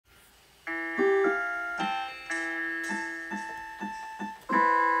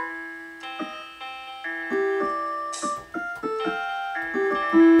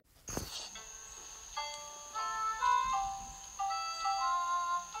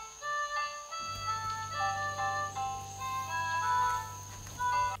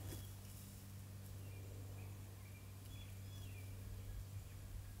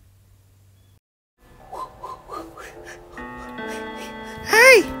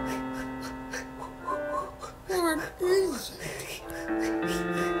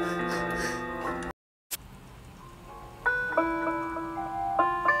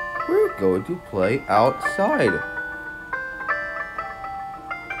going to play outside.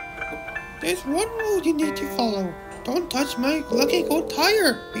 There's one rule you need to follow. Don't touch my lucky gold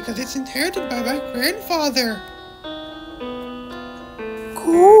tire, because it's inherited by my grandfather.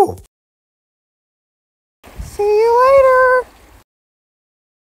 Cool. See you later.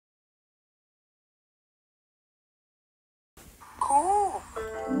 Cool.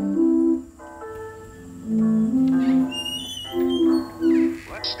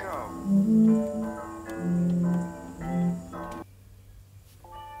 Let's go.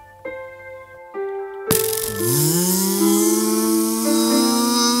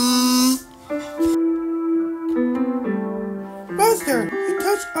 Buster, you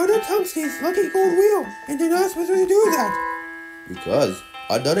touched Otto Tungsten's lucky gold wheel, and you're not supposed to do that. Because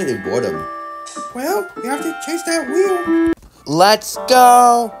I done it in boredom. Well, you have to chase that wheel. Let's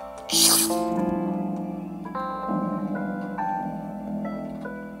go.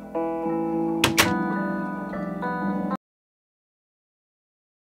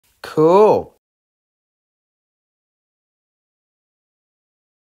 Cool.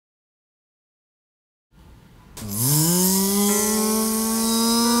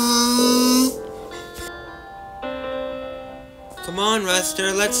 Come on,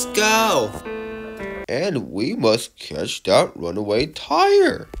 Rester, let's go. And we must catch that runaway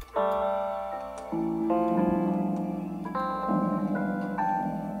tire.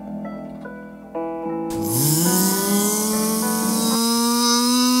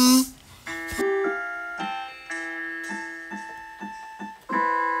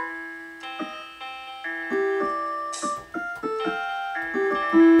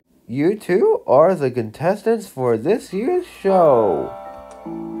 You two are the contestants for this year's show.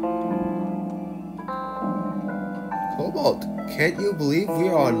 Cobalt, can't you believe we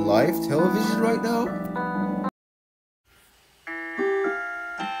are on live television right now?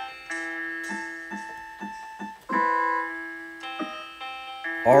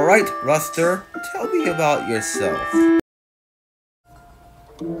 Alright, Ruster, tell me about yourself.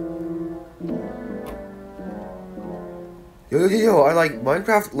 Yo, I like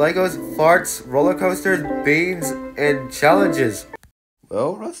Minecraft, Legos, farts, roller coasters, beans, and challenges.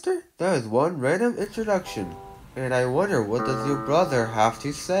 Well, Ruster, that is one random introduction. And I wonder, what does your brother have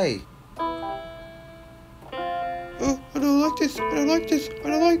to say? Oh, I don't like this. I don't like this. I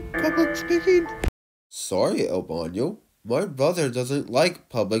don't like public speaking. Sorry, El Baño. My brother doesn't like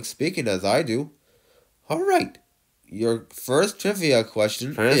public speaking as I do. Alright, your first trivia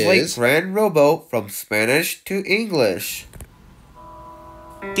question is Grand Robo from Spanish to English.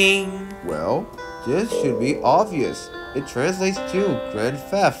 Ding! Well, this should be obvious. It translates to Grand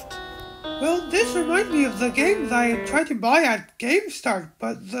Theft. Well, this reminds me of the games I tried to buy at GameStart,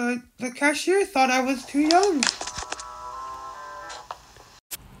 but the cashier thought I was too young.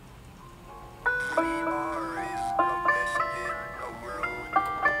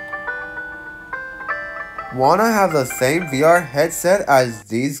 Wanna have the same VR headset as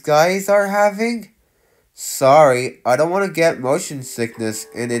these guys are having? Sorry, I don't want to get motion sickness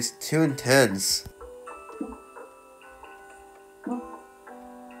and it's too intense.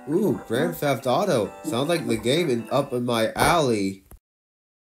 Ooh, Grand Theft Auto. Sounds like the game up in my alley.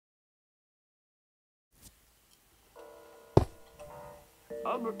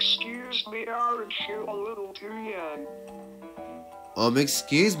 Excuse me, aren't you a little too young?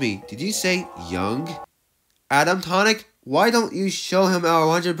 Excuse me, did you say young? Adam Tonic, why don't you show him our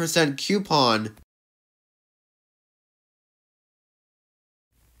 100% coupon?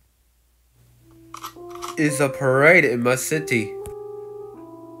 It's a parade in my city.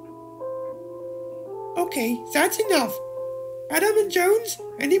 Okay, that's enough. Adam and Jones,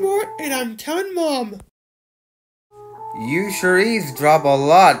 anymore, and I'm telling Mom. You sure eavesdrop a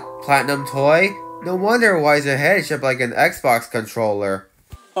lot, Platinum Toy. No wonder why his head shaped like an Xbox controller.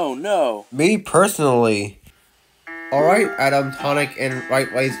 Oh no. Me personally. Alright, Adam Tonic and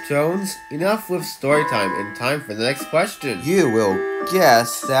Right-Ways Jones, enough with story time and time for the next question. You will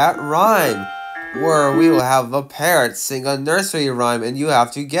guess that rhyme, where we will have a parrot sing a nursery rhyme and you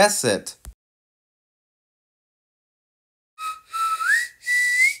have to guess it.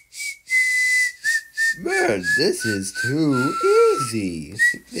 Man, this is too easy.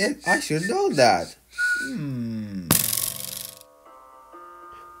 Yeah, I should know that.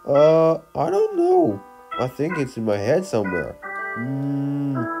 I don't know. I think it's in my head somewhere.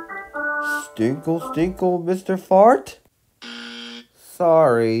 Stinkle, stinkle, Mr. Fart?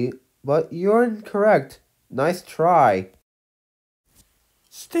 Sorry, but you're incorrect. Nice try.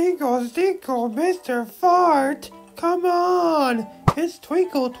 Stinkle, stinkle, Mr. Fart. Come on. It's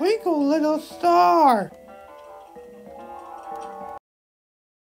twinkle, twinkle, little star.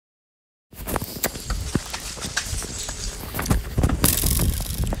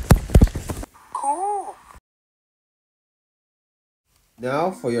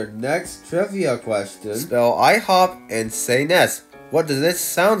 Now for your next trivia question. Spell IHOP and say Nest. What does it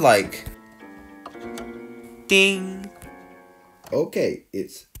sound like? Ding. Okay,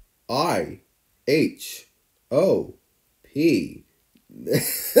 it's I-H-O-P.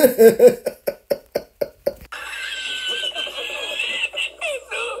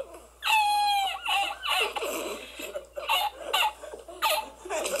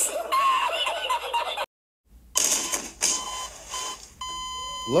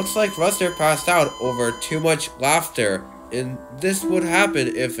 Looks like Ruster passed out over too much laughter, and this would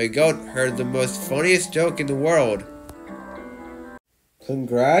happen if a goat heard the most funniest joke in the world.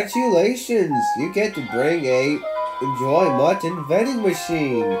 Congratulations! You get to bring a Enjoy Mutton vending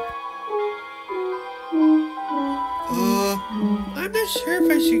machine. I'm not sure if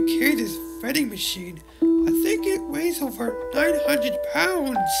I should carry this vending machine. I think it weighs over 900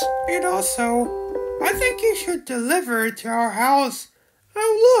 pounds. And also, I think you should deliver it to our house.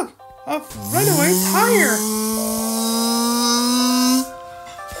 Oh look, a runaway tire.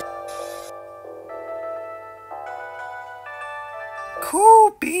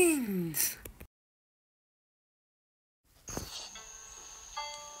 Cool beans.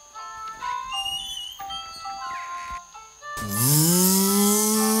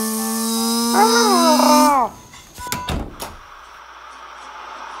 Ah!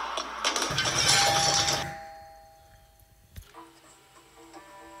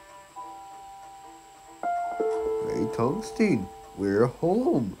 Hey Tungsten, we're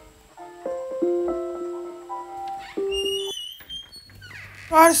home.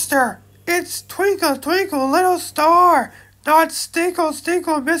 Buster, it's Twinkle Twinkle Little Star, not Stinkle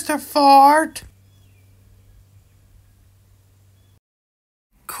Stinkle Mr. Fart.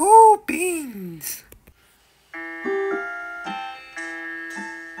 Cool beans.